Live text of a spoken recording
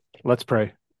Let's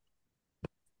pray.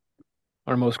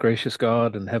 Our most gracious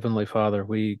God and Heavenly Father,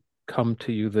 we come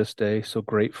to you this day so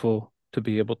grateful to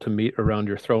be able to meet around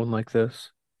your throne like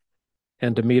this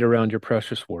and to meet around your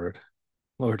precious word.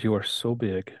 Lord, you are so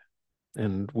big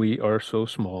and we are so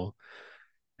small,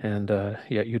 and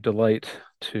yet you delight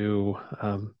to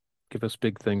give us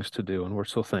big things to do, and we're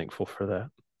so thankful for that.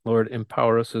 Lord,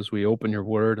 empower us as we open your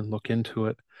word and look into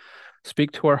it.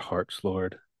 Speak to our hearts,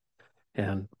 Lord,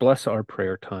 and bless our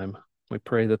prayer time. We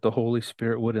pray that the Holy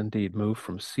Spirit would indeed move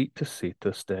from seat to seat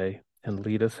this day and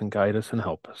lead us and guide us and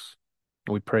help us.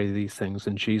 We pray these things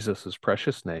in Jesus'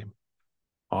 precious name.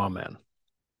 Amen.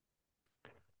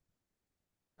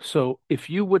 So if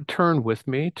you would turn with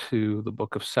me to the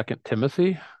book of Second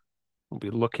Timothy, we'll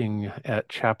be looking at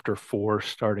chapter 4,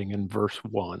 starting in verse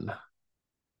 1.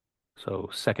 So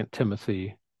Second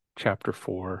Timothy chapter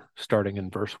 4, starting in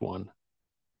verse 1.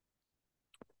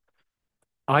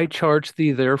 I charge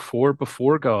thee therefore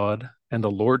before God and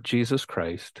the Lord Jesus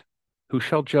Christ, who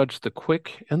shall judge the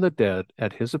quick and the dead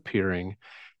at his appearing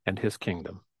and his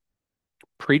kingdom.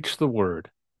 Preach the word,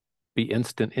 be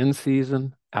instant in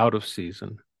season, out of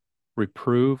season,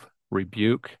 reprove,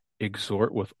 rebuke,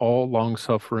 exhort with all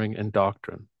longsuffering and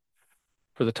doctrine.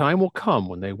 For the time will come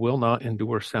when they will not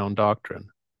endure sound doctrine,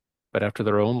 but after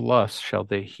their own lusts shall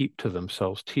they heap to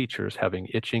themselves teachers having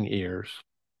itching ears.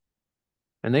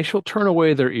 And they shall turn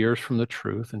away their ears from the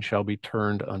truth and shall be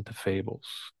turned unto fables.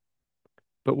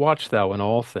 But watch thou in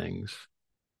all things,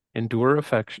 endure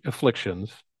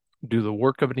afflictions, do the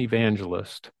work of an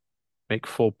evangelist, make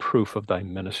full proof of thy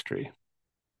ministry.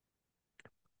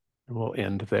 And we'll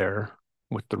end there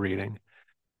with the reading.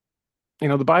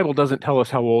 The Bible doesn't tell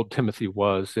us how old Timothy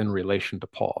was in relation to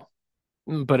Paul,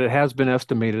 but it has been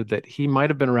estimated that he might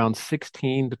have been around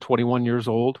 16 to 21 years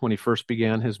old when he first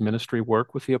began his ministry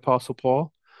work with the Apostle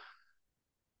Paul.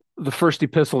 The first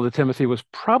epistle to Timothy was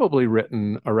probably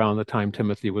written around the time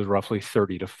Timothy was roughly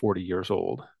 30 to 40 years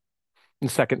old. And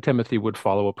Second Timothy would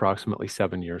follow approximately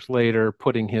 7 years later,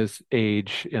 putting his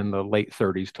age in the late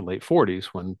 30s to late 40s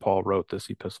when Paul wrote this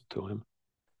epistle to him.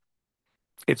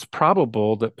 It's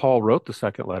probable that Paul wrote the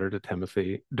second letter to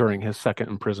Timothy during his second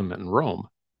imprisonment in Rome.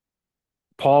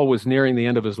 Paul was nearing the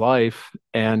end of his life,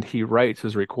 and he writes,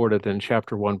 as recorded in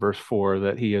chapter 1, verse 4,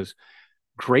 that he is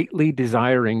greatly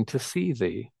desiring to see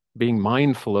thee, being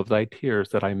mindful of thy tears,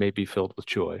 that I may be filled with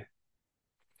joy.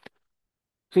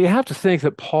 So you have to think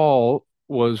that Paul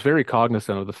was very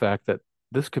cognizant of the fact that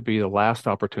this could be the last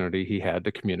opportunity he had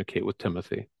to communicate with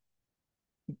Timothy,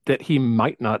 that he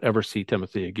might not ever see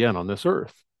Timothy again on this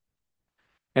earth.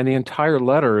 And the entire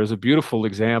letter is a beautiful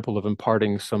example of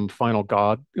imparting some final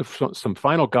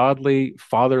godly,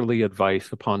 fatherly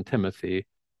advice upon Timothy,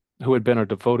 who had been a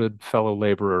devoted fellow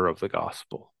laborer of the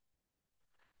gospel.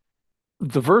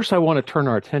 The verse I want to turn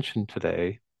our attention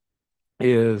today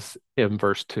is in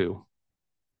verse 2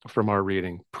 from our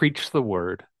reading. Preach the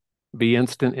word, be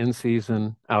instant in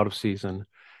season, out of season,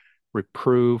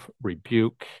 reprove,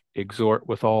 rebuke, exhort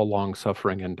with all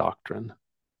longsuffering and doctrine.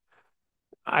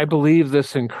 I believe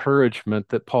this encouragement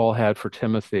that Paul had for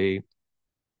Timothy,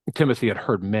 Timothy had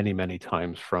heard many, many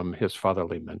times from his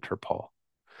fatherly mentor, Paul,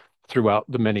 throughout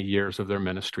the many years of their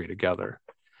ministry together.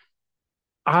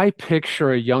 I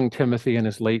picture a young Timothy in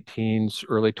his late teens,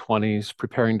 early 20s,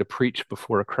 preparing to preach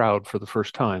before a crowd for the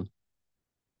first time.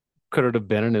 Could it have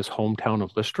been in his hometown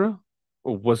of Lystra?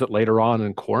 Or was it later on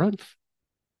in Corinth?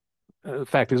 The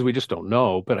fact is, we just don't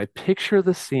know, but I picture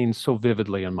the scene so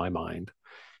vividly in my mind.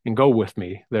 And go with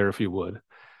me there if you would.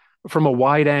 From a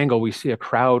wide angle, we see a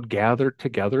crowd gathered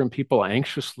together and people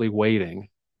anxiously waiting.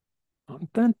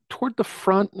 Then, toward the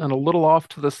front and a little off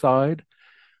to the side,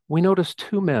 we notice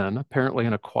two men, apparently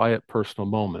in a quiet personal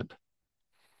moment.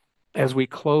 As we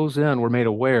close in, we're made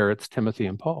aware it's Timothy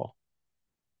and Paul.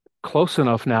 Close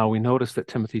enough now, we notice that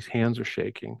Timothy's hands are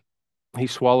shaking. He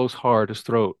swallows hard, his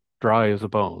throat dry as a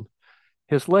bone.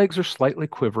 His legs are slightly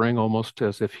quivering, almost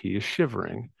as if he is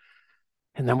shivering.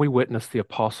 And then we witness the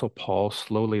Apostle Paul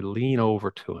slowly lean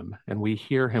over to him, and we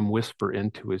hear him whisper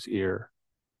into his ear,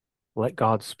 let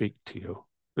God speak to you,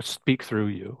 or speak through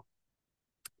you.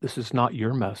 This is not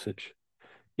your message,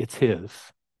 it's his.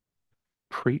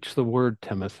 Preach the word,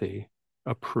 Timothy,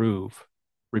 approve,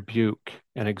 rebuke,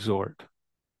 and exhort.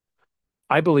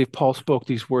 I believe Paul spoke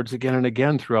these words again and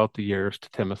again throughout the years to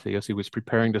Timothy as he was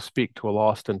preparing to speak to a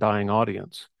lost and dying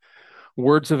audience.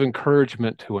 Words of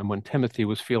encouragement to him when Timothy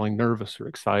was feeling nervous or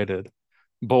excited,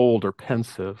 bold or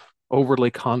pensive, overly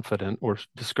confident or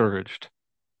discouraged.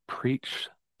 Preach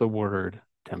the word,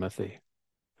 Timothy.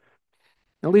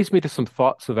 It leads me to some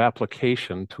thoughts of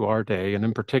application to our day, and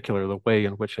in particular, the way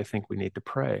in which I think we need to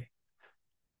pray.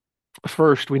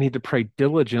 First, we need to pray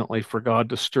diligently for God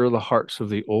to stir the hearts of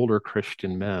the older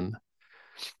Christian men,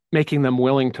 making them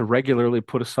willing to regularly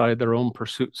put aside their own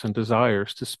pursuits and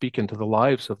desires to speak into the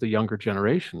lives of the younger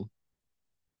generation.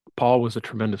 Paul was a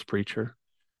tremendous preacher,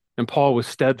 and Paul was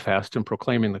steadfast in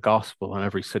proclaiming the gospel in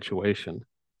every situation.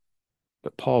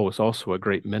 But Paul was also a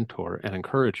great mentor and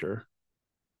encourager.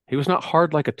 He was not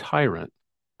hard like a tyrant,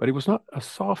 but he was not a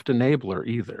soft enabler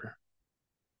either.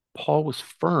 Paul was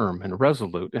firm and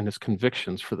resolute in his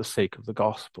convictions for the sake of the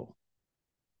gospel.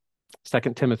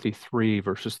 2 Timothy 3,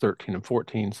 verses 13 and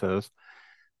 14 says,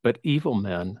 "But evil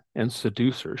men and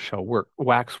seducers shall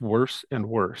wax worse and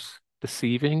worse,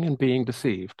 deceiving and being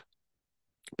deceived.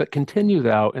 But continue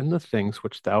thou in the things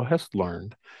which thou hast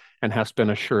learned and hast been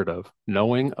assured of,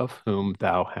 knowing of whom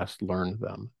thou hast learned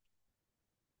them."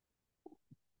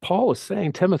 Paul is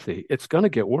saying, Timothy, it's going to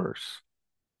get worse.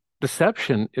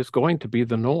 Deception is going to be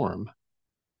the norm.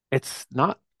 It's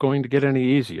not going to get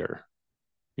any easier.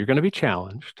 You're going to be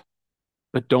challenged,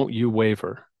 but don't you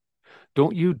waver.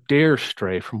 Don't you dare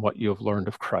stray from what you have learned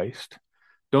of Christ.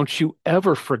 Don't you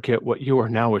ever forget what you are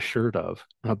now assured of.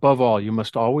 And above all, you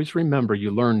must always remember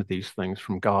you learned these things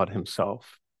from God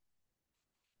Himself.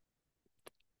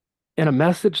 In a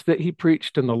message that he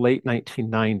preached in the late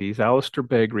 1990s, Alistair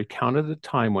Begg recounted a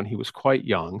time when he was quite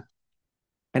young,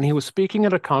 and he was speaking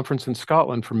at a conference in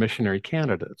Scotland for missionary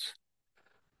candidates.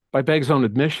 By Begg's own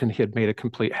admission, he had made a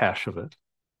complete hash of it.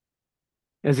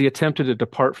 As he attempted to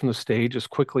depart from the stage as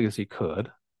quickly as he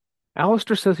could,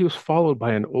 Alistair says he was followed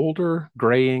by an older,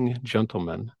 graying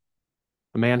gentleman,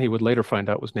 a man he would later find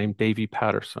out was named Davy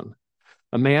Patterson,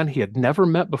 a man he had never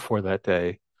met before that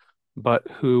day, but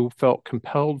who felt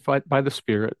compelled by the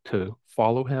Spirit to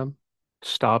follow him,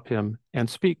 stop him, and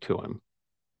speak to him.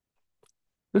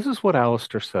 This is what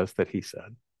Alistair says that he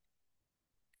said.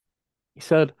 He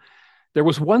said, "There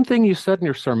was one thing you said in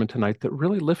your sermon tonight that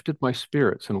really lifted my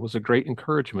spirits and was a great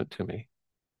encouragement to me.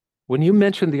 When you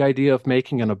mentioned the idea of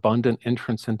making an abundant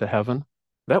entrance into heaven,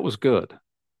 that was good.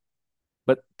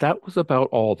 But that was about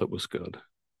all that was good.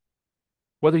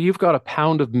 Whether you've got a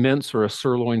pound of mince or a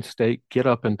sirloin steak, get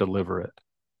up and deliver it.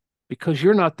 Because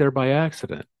you're not there by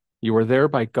accident. You are there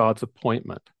by God's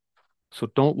appointment. So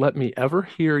don't let me ever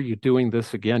hear you doing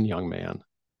this again, young man.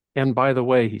 And by the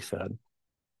way," he said,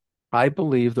 "I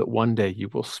believe that one day you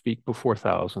will speak before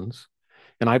thousands,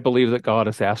 and I believe that God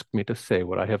has asked me to say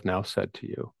what I have now said to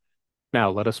you.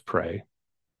 Now let us pray."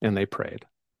 And they prayed.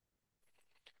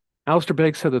 Alistair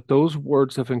Begg said that those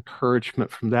words of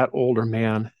encouragement from that older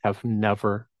man have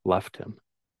never left him.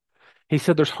 He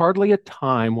said, "There's hardly a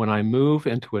time when I move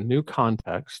into a new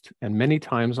context, and many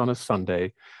times on a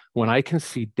Sunday, when I can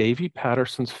see Davy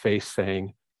Patterson's face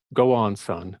saying, 'Go on,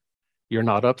 son. You're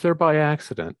not up there by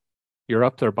accident. You're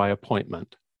up there by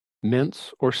appointment.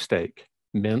 Mince or steak?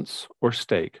 Mince or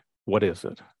steak? What is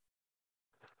it?'"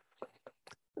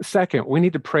 Second, we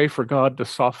need to pray for God to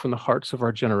soften the hearts of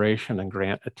our generation and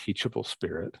grant a teachable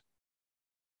spirit.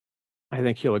 I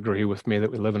think he'll agree with me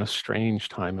that we live in a strange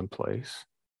time and place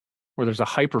where there's a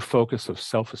hyper focus of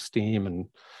self-esteem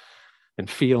and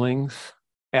feelings.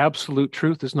 Absolute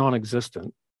truth is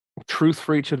non-existent. Truth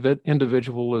for each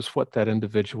individual is what that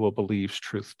individual believes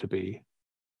truth to be.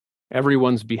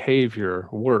 Everyone's behavior,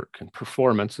 work, and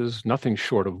performance is nothing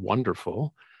short of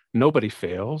wonderful. Nobody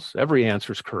fails. Every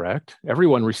answer is correct.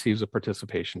 Everyone receives a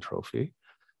participation trophy.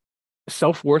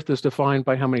 Self-worth is defined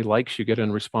by how many likes you get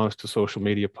in response to social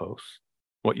media posts.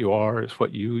 What you are is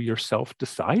what you yourself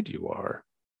decide you are.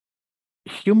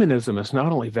 Humanism is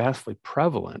not only vastly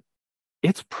prevalent,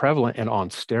 it's prevalent and on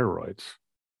steroids.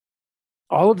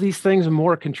 All of these things and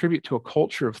more contribute to a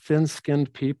culture of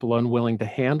thin-skinned people unwilling to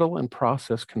handle and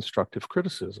process constructive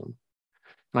criticism.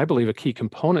 And I believe a key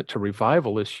component to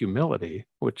revival is humility,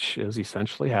 which is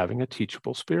essentially having a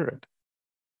teachable spirit.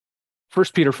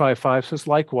 1 Peter 5:5 says,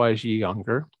 "Likewise, ye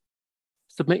younger,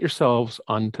 submit yourselves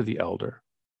unto the elder.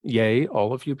 Yea,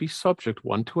 all of you be subject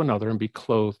one to another and be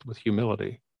clothed with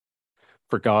humility.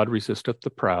 For God resisteth the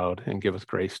proud and giveth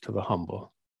grace to the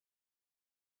humble."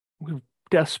 We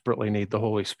desperately need the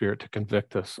Holy Spirit to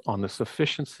convict us on the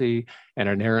sufficiency and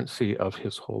inerrancy of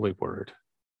his holy word.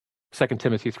 2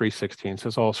 Timothy 3:16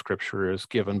 says, "All scripture is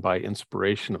given by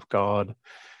inspiration of God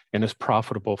and is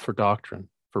profitable for doctrine,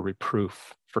 for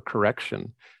reproof, for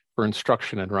correction, for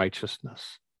instruction in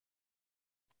righteousness."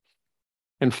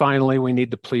 And finally, we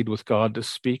need to plead with God to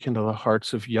speak into the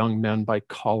hearts of young men by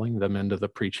calling them into the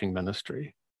preaching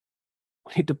ministry.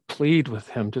 We need to plead with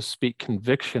him to speak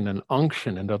conviction and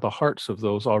unction into the hearts of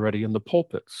those already in the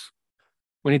pulpits.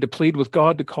 We need to plead with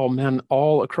God to call men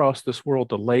all across this world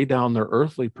to lay down their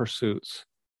earthly pursuits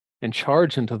and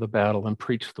charge into the battle and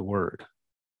preach the word.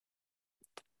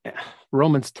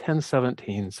 Romans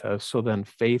 10:17 says, so then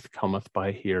faith cometh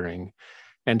by hearing,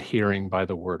 and hearing by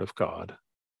the word of God.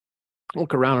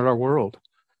 Look around at our world.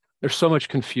 There's so much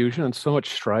confusion and so much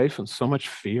strife and so much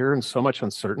fear and so much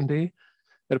uncertainty.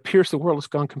 It appears the world has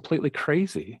gone completely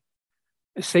crazy.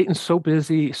 Satan's so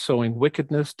busy sowing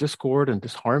wickedness, discord, and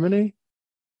disharmony.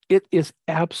 It is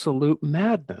absolute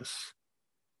madness.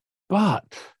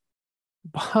 But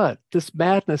this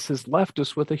madness has left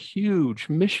us with a huge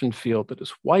mission field that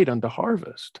is white unto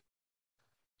harvest.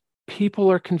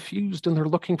 People are confused and they're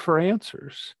looking for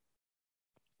answers.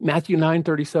 Matthew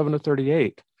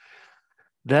 9:37-38.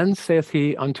 Then saith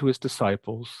he unto his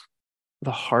disciples,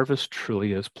 the harvest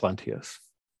truly is plenteous,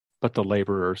 but the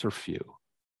laborers are few.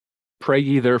 Pray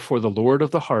ye therefore the Lord of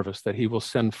the harvest that he will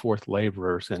send forth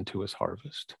laborers into his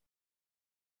harvest.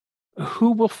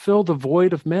 Who will fill the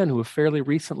void of men who have fairly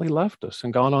recently left us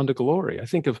and gone on to glory? I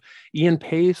think of Ian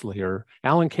Paisley or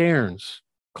Alan Cairns,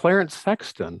 Clarence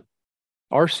Sexton,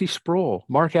 R.C. Sproul,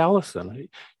 Mark Allison.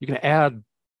 You can add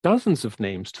dozens of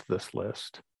names to this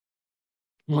list.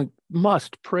 We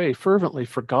must pray fervently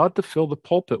for God to fill the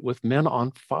pulpit with men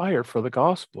on fire for the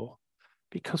gospel,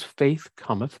 because faith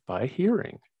cometh by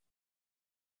hearing.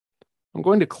 I'm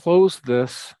going to close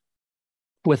this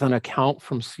with an account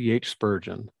from C.H.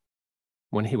 Spurgeon.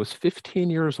 When he was 15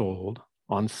 years old,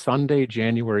 on Sunday,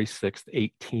 January 6th,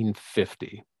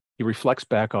 1850, he reflects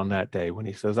back on that day when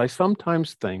he says, I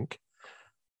sometimes think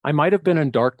I might have been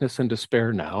in darkness and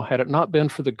despair now, had it not been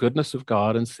for the goodness of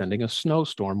God in sending a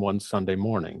snowstorm one Sunday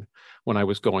morning when I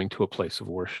was going to a place of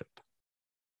worship.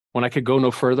 When I could go no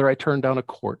further, I turned down a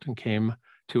court and came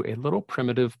to a little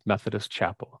primitive Methodist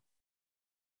chapel.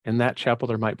 In that chapel,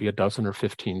 there might be a dozen or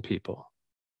 15 people.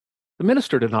 The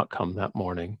minister did not come that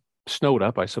morning. Snowed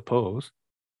up, I suppose.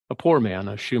 A poor man,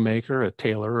 a shoemaker, a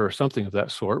tailor, or something of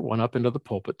that sort, went up into the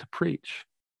pulpit to preach.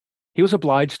 He was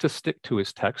obliged to stick to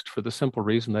his text for the simple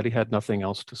reason that he had nothing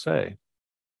else to say.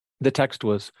 The text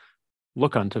was,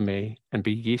 look unto me, and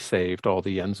be ye saved, all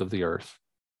the ends of the earth,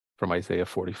 from Isaiah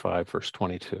 45, verse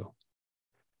 22.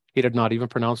 He did not even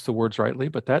pronounce the words rightly,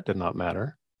 but that did not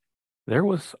matter. There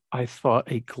was, I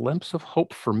thought, a glimpse of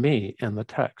hope for me in the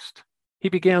text. He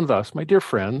began thus, my dear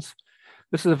friends,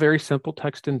 this is a very simple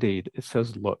text indeed. It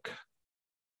says, look.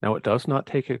 Now, it does not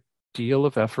take a deal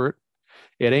of effort.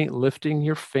 It ain't lifting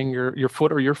your finger, your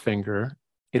foot or your finger.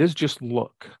 It is just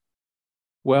look.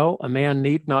 Well, a man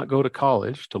need not go to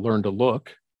college to learn to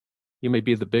look. You may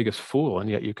be the biggest fool, and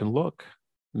yet you can look.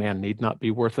 Man need not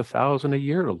be worth 1,000 a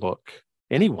year to look.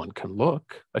 Anyone can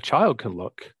look. A child can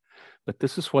look. But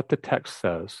this is what the text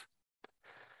says.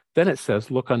 Then it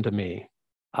says, look unto me.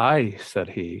 Aye, said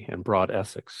he, in broad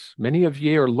Essex, many of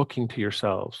ye are looking to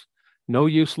yourselves. No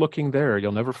use looking there.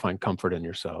 You'll never find comfort in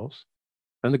yourselves.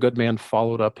 Then the good man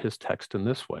followed up his text in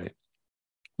this way.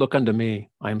 Look unto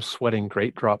me, I am sweating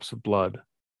great drops of blood.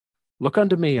 Look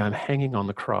unto me, I am hanging on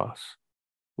the cross.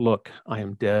 Look, I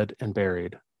am dead and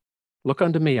buried. Look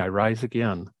unto me, I rise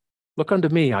again. Look unto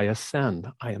me, I ascend.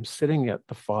 I am sitting at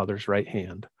the Father's right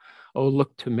hand. Oh,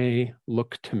 look to me,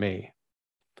 look to me.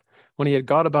 When he had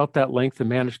got about that length and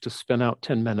managed to spin out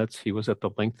 10 minutes, he was at the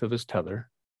length of his tether.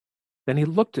 Then he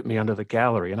looked at me under the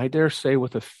gallery, and I dare say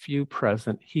with a few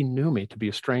present, he knew me to be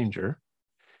a stranger.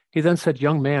 He then said,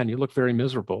 young man, you look very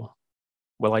miserable.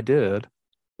 Well, I did,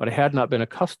 but I had not been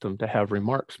accustomed to have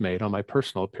remarks made on my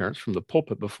personal appearance from the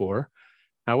pulpit before.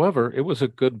 However, it was a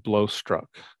good blow struck.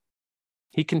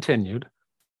 He continued,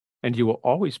 and you will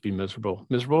always be miserable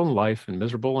in life and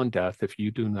miserable in death if you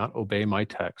do not obey my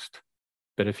text.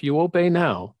 But if you obey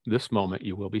now, this moment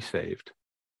you will be saved.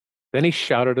 Then he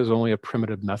shouted as only a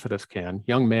primitive Methodist can,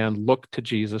 young man, look to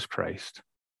Jesus Christ.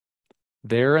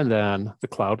 There and then the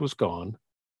cloud was gone.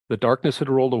 The darkness had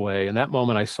rolled away. In that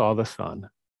moment I saw the sun.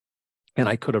 And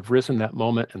I could have risen that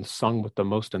moment and sung with the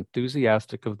most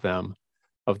enthusiastic of them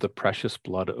of the precious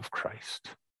blood of Christ.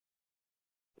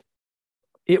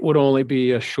 It would only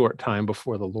be a short time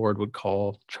before the Lord would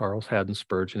call Charles Haddon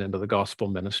Spurgeon into the gospel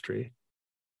ministry.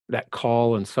 That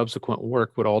call and subsequent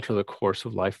work would alter the course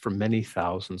of life for many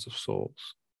thousands of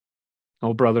souls.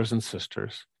 Oh, brothers and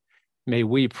sisters, may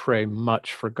we pray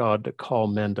much for God to call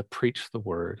men to preach the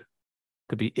word,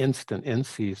 to be instant in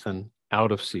season,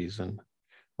 out of season,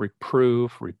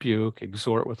 reprove, rebuke,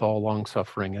 exhort with all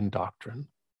longsuffering and doctrine.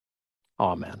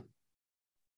 Amen.